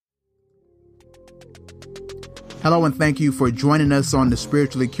Hello, and thank you for joining us on the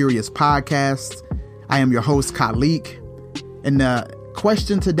Spiritually Curious podcast. I am your host, Khalik. And the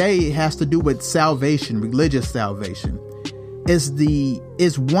question today has to do with salvation, religious salvation.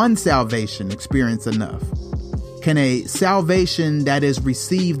 Is one salvation experience enough? Can a salvation that is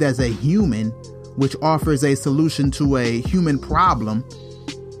received as a human, which offers a solution to a human problem,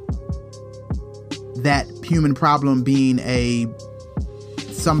 that human problem being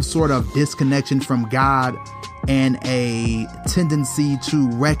some sort of disconnection from God and a tendency to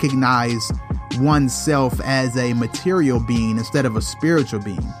recognize oneself as a material being instead of a spiritual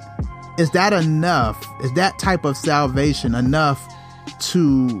being. Is that enough? Is that type of salvation enough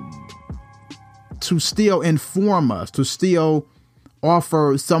to still inform us, to still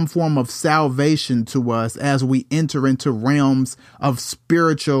offer some form of salvation to us as we enter into realms of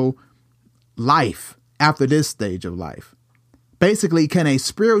spiritual life after this stage of life? Basically, can a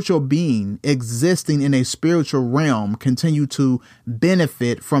spiritual being existing in a spiritual realm continue to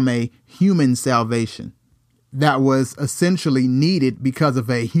benefit from a human salvation that was essentially needed because of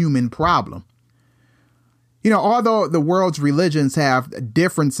a human problem? Although the world's religions have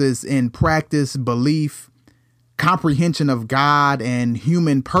differences in practice, belief, comprehension of God, and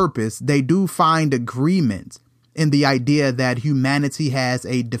human purpose, they do find agreement in the idea that humanity has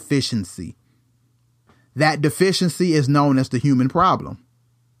a deficiency. That deficiency is known as the human problem,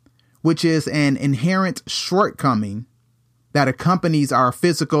 which is an inherent shortcoming that accompanies our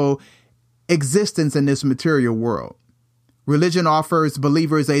physical existence in this material world. Religion offers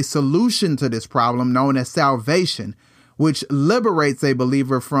believers a solution to this problem known as salvation, which liberates a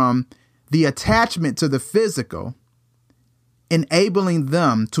believer from the attachment to the physical, enabling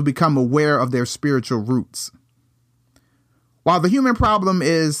them to become aware of their spiritual roots. While the human problem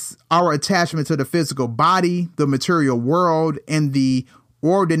is our attachment to the physical body, the material world, and the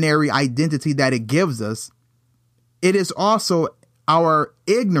ordinary identity that it gives us, it is also our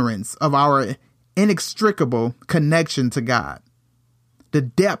ignorance of our inextricable connection to God, the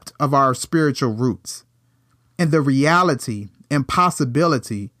depth of our spiritual roots, and the reality and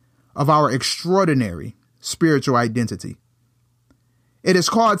possibility of our extraordinary spiritual identity. It is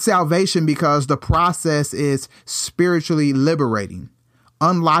called salvation because the process is spiritually liberating,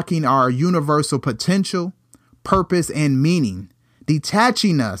 unlocking our universal potential, purpose, and meaning,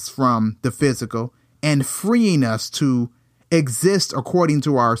 detaching us from the physical and freeing us to exist according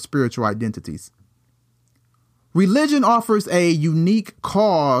to our spiritual identities. Religion offers a unique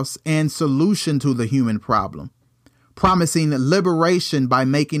cause and solution to the human problem, promising liberation by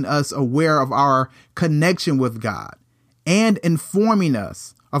making us aware of our connection with God and informing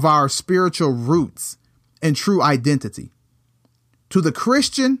us of our spiritual roots and true identity. To the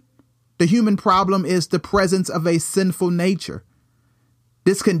Christian, the human problem is the presence of a sinful nature.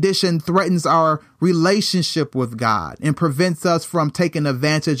 This condition threatens our relationship with God and prevents us from taking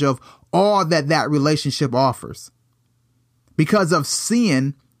advantage of all that relationship offers. Because of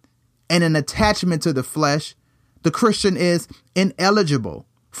sin and an attachment to the flesh, the Christian is ineligible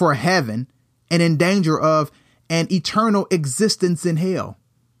for heaven and in danger of an eternal existence in hell.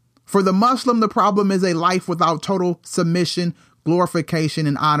 For the Muslim, the problem is a life without total submission, glorification,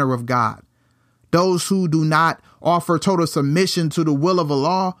 and honor of God. Those who do not offer total submission to the will of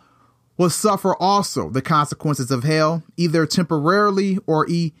Allah will suffer also the consequences of hell, either temporarily or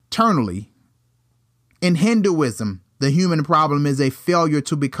eternally. In Hinduism, the human problem is a failure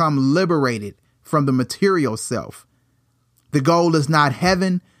to become liberated from the material self. The goal is not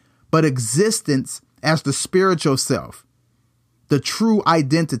heaven, but existence as the spiritual self, the true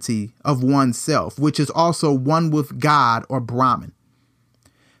identity of oneself, which is also one with God or Brahman.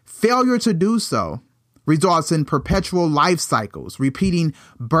 Failure to do so results in perpetual life cycles, repeating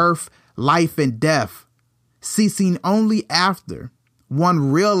birth, life, and death, ceasing only after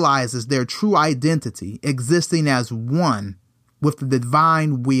one realizes their true identity, existing as one with the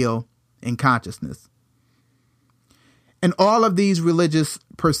divine will and consciousness. In all of these religious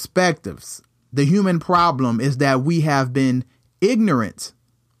perspectives, the human problem is that we have been ignorant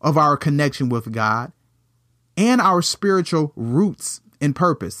of our connection with God and our spiritual roots and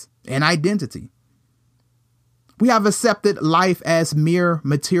purpose and identity. We have accepted life as mere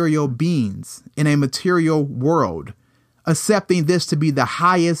material beings in a material world, accepting this to be the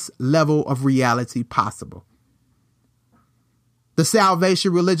highest level of reality possible. The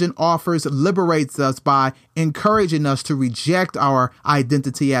salvation religion offers liberates us by encouraging us to reject our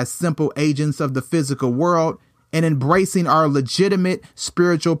identity as simple agents of the physical world and embracing our legitimate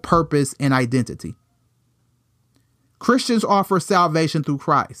spiritual purpose and identity. Christians offer salvation through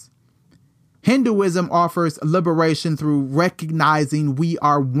Christ. Hinduism offers liberation through recognizing we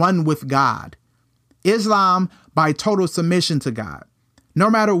are one with God, Islam, by total submission to God. No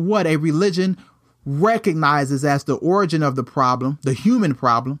matter what a religion recognizes as the origin of the problem, the human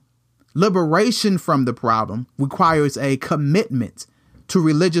problem, liberation from the problem requires a commitment to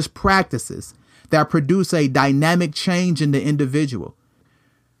religious practices that produce a dynamic change in the individual.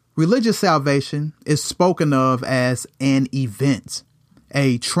 Religious salvation is spoken of as an event,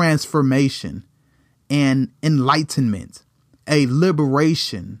 a transformation, an enlightenment, a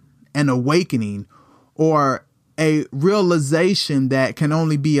liberation, an awakening, or a realization that can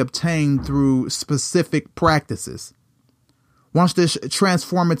only be obtained through specific practices. Once this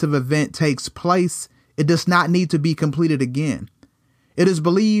transformative event takes place, it does not need to be completed again. It is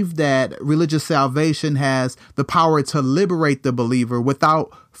believed that religious salvation has the power to liberate the believer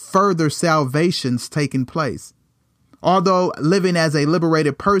without further salvations taking place. Although living as a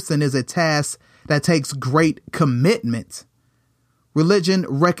liberated person is a task that takes great commitment, religion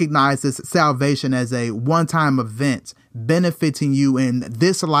recognizes salvation as a one-time event benefiting you in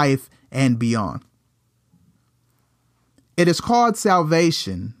this life and beyond. It is called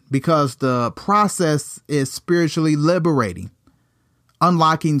salvation because the process is spiritually liberating,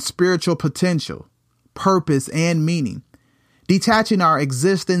 unlocking spiritual potential, purpose, and meaning, detaching our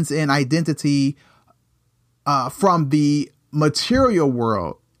existence and identity from the material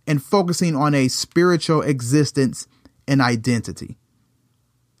world and focusing on a spiritual existence and identity.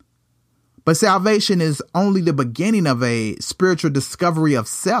 But salvation is only the beginning of a spiritual discovery of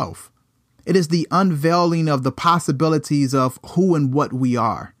self. It is the unveiling of the possibilities of who and what we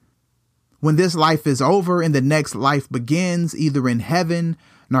are. When this life is over and the next life begins, either in heaven,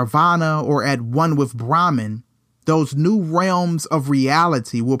 nirvana, or at one with Brahman, those new realms of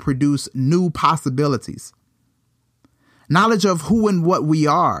reality will produce new possibilities. Knowledge of who and what we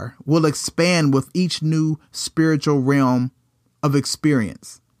are will expand with each new spiritual realm of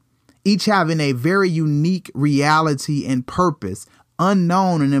experience, each having a very unique reality and purpose,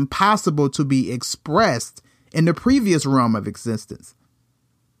 unknown and impossible to be expressed in the previous realm of existence.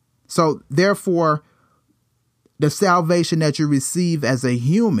 So therefore, the salvation that you receive as a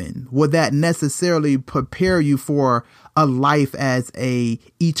human, will that necessarily prepare you for a life as a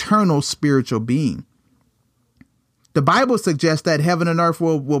eternal spiritual being? The Bible suggests that heaven and earth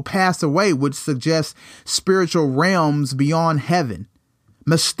will pass away, which suggests spiritual realms beyond heaven,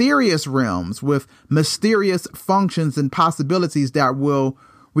 mysterious realms with mysterious functions and possibilities that will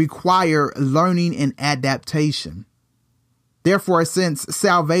require learning and adaptation. Therefore, since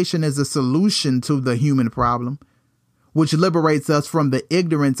salvation is a solution to the human problem, which liberates us from the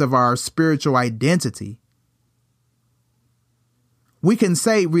ignorance of our spiritual identity, we can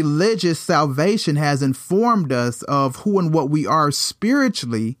say religious salvation has informed us of who and what we are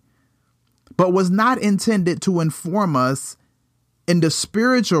spiritually, but was not intended to inform us in the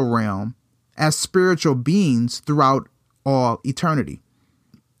spiritual realm as spiritual beings throughout all eternity.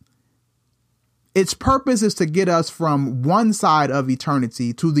 Its purpose is to get us from one side of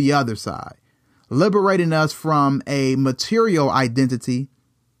eternity to the other side, liberating us from a material identity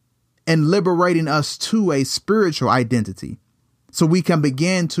and liberating us to a spiritual identity, so we can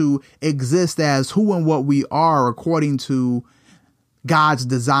begin to exist as who and what we are according to God's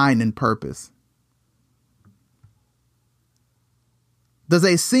design and purpose. Does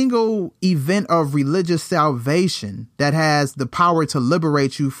a single event of religious salvation that has the power to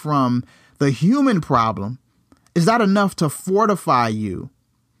liberate you from the human problem, is that enough to fortify you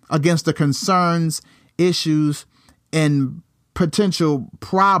against the concerns, issues, and potential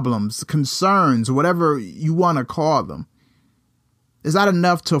problems, concerns, whatever you want to call them? Is that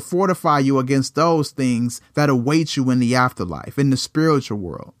enough to fortify you against those things that await you in the afterlife, in the spiritual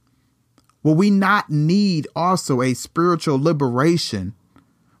world? Will we not need also a spiritual liberation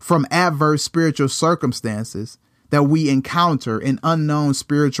from adverse spiritual circumstances that we encounter in unknown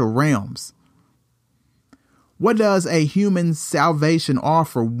spiritual realms? What does a human salvation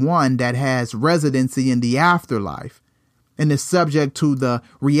offer one that has residency in the afterlife and is subject to the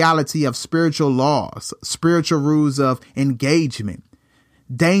reality of spiritual laws, spiritual rules of engagement,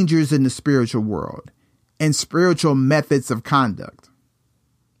 dangers in the spiritual world, and spiritual methods of conduct?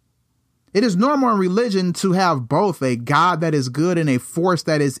 It is normal in religion to have both a God that is good and a force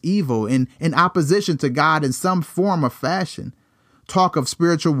that is evil in opposition to God in some form or fashion. Talk of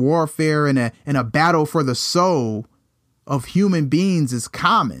spiritual warfare and a battle for the soul of human beings is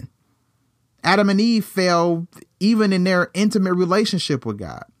common. Adam and Eve fell even in their intimate relationship with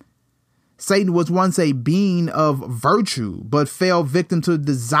God. Satan was once a being of virtue, but fell victim to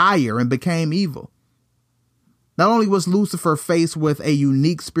desire and became evil. Not only was Lucifer faced with a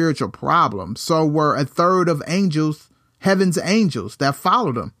unique spiritual problem, so were a third of angels, heaven's angels, that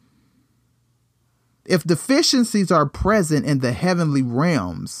followed him. If deficiencies are present in the heavenly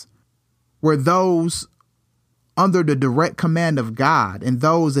realms, where those under the direct command of God and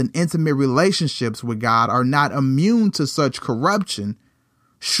those in intimate relationships with God are not immune to such corruption,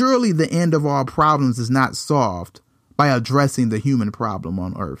 surely the end of all problems is not solved by addressing the human problem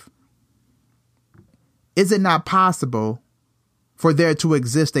on earth. Is it not possible for there to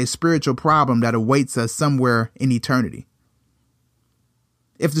exist a spiritual problem that awaits us somewhere in eternity?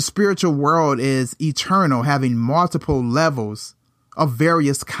 If the spiritual world is eternal, having multiple levels of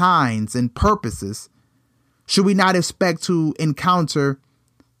various kinds and purposes, should we not expect to encounter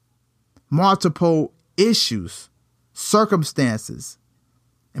multiple issues, circumstances,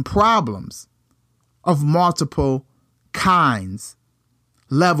 and problems of multiple kinds,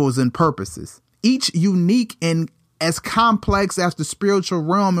 levels, and purposes, each unique and as complex as the spiritual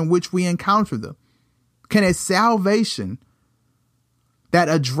realm in which we encounter them? Can a salvation that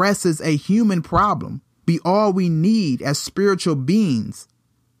addresses a human problem be all we need as spiritual beings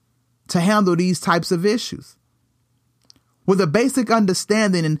to handle these types of issues? With a basic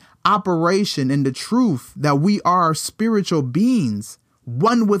understanding and operation in the truth that we are spiritual beings,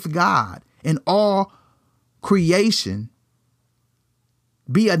 one with God in all creation,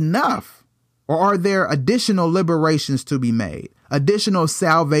 be enough? Or are there additional liberations to be made, additional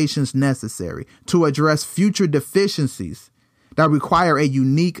salvations necessary to address future deficiencies that require a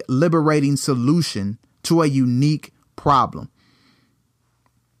unique liberating solution to a unique problem?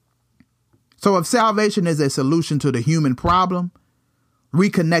 So if salvation is a solution to the human problem,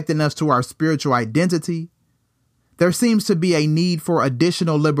 reconnecting us to our spiritual identity, there seems to be a need for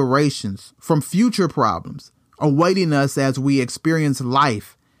additional liberations from future problems awaiting us as we experience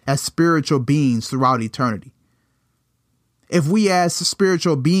life as spiritual beings throughout eternity. If we as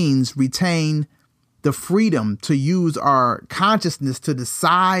spiritual beings retain the freedom to use our consciousness to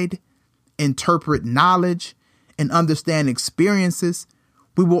decide, interpret knowledge, and understand experiences,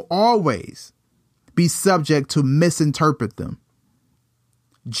 we will always be subject to misinterpret them.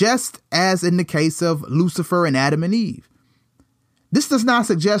 Just as in the case of Lucifer and Adam and Eve. This does not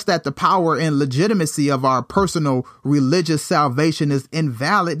suggest that the power and legitimacy of our personal religious salvation is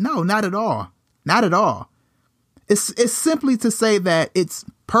invalid. No, not at all. Not at all. It's simply to say that its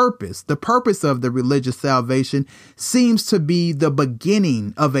purpose, the purpose of the religious salvation, seems to be the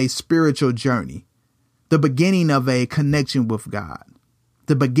beginning of a spiritual journey, the beginning of a connection with God,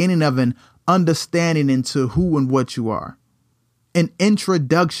 the beginning of an understanding into who and what you are, an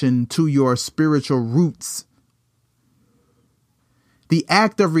introduction to your spiritual roots. The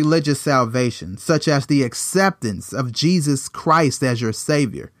act of religious salvation, such as the acceptance of Jesus Christ as your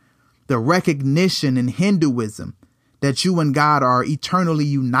Savior, the recognition in Hinduism that you and God are eternally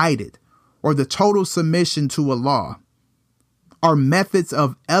united, or the total submission to Allah, are methods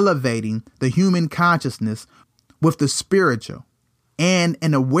of elevating the human consciousness with the spiritual and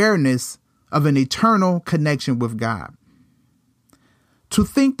an awareness of an eternal connection with God. To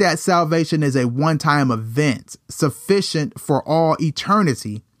think that salvation is a one-time event sufficient for all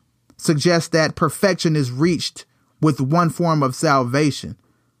eternity suggests that perfection is reached with one form of salvation.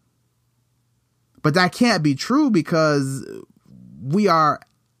 But that can't be true, because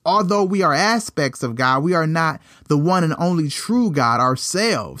although we are aspects of God, we are not the one and only true God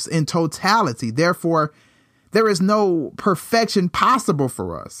ourselves in totality. Therefore, there is no perfection possible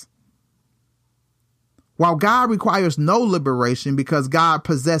for us. While God requires no liberation because God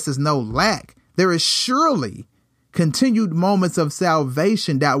possesses no lack, there is surely continued moments of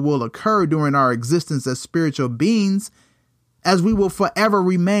salvation that will occur during our existence as spiritual beings, as we will forever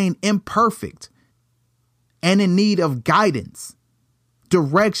remain imperfect and in need of guidance,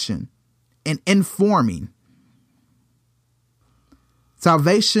 direction, and informing.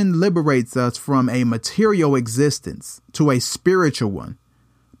 Salvation liberates us from a material existence to a spiritual one.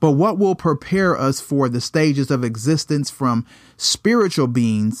 But what will prepare us for the stages of existence from spiritual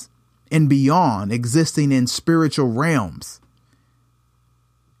beings and beyond, existing in spiritual realms?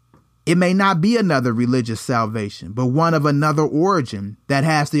 It may not be another religious salvation, but one of another origin that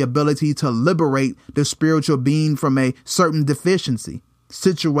has the ability to liberate the spiritual being from a certain deficiency,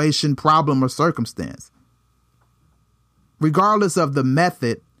 situation, problem, or circumstance. Regardless of the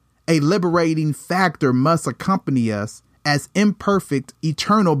method, a liberating factor must accompany us as imperfect,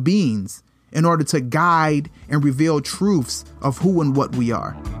 eternal beings in order to guide and reveal truths of who and what we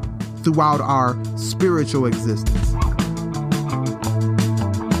are throughout our spiritual existence.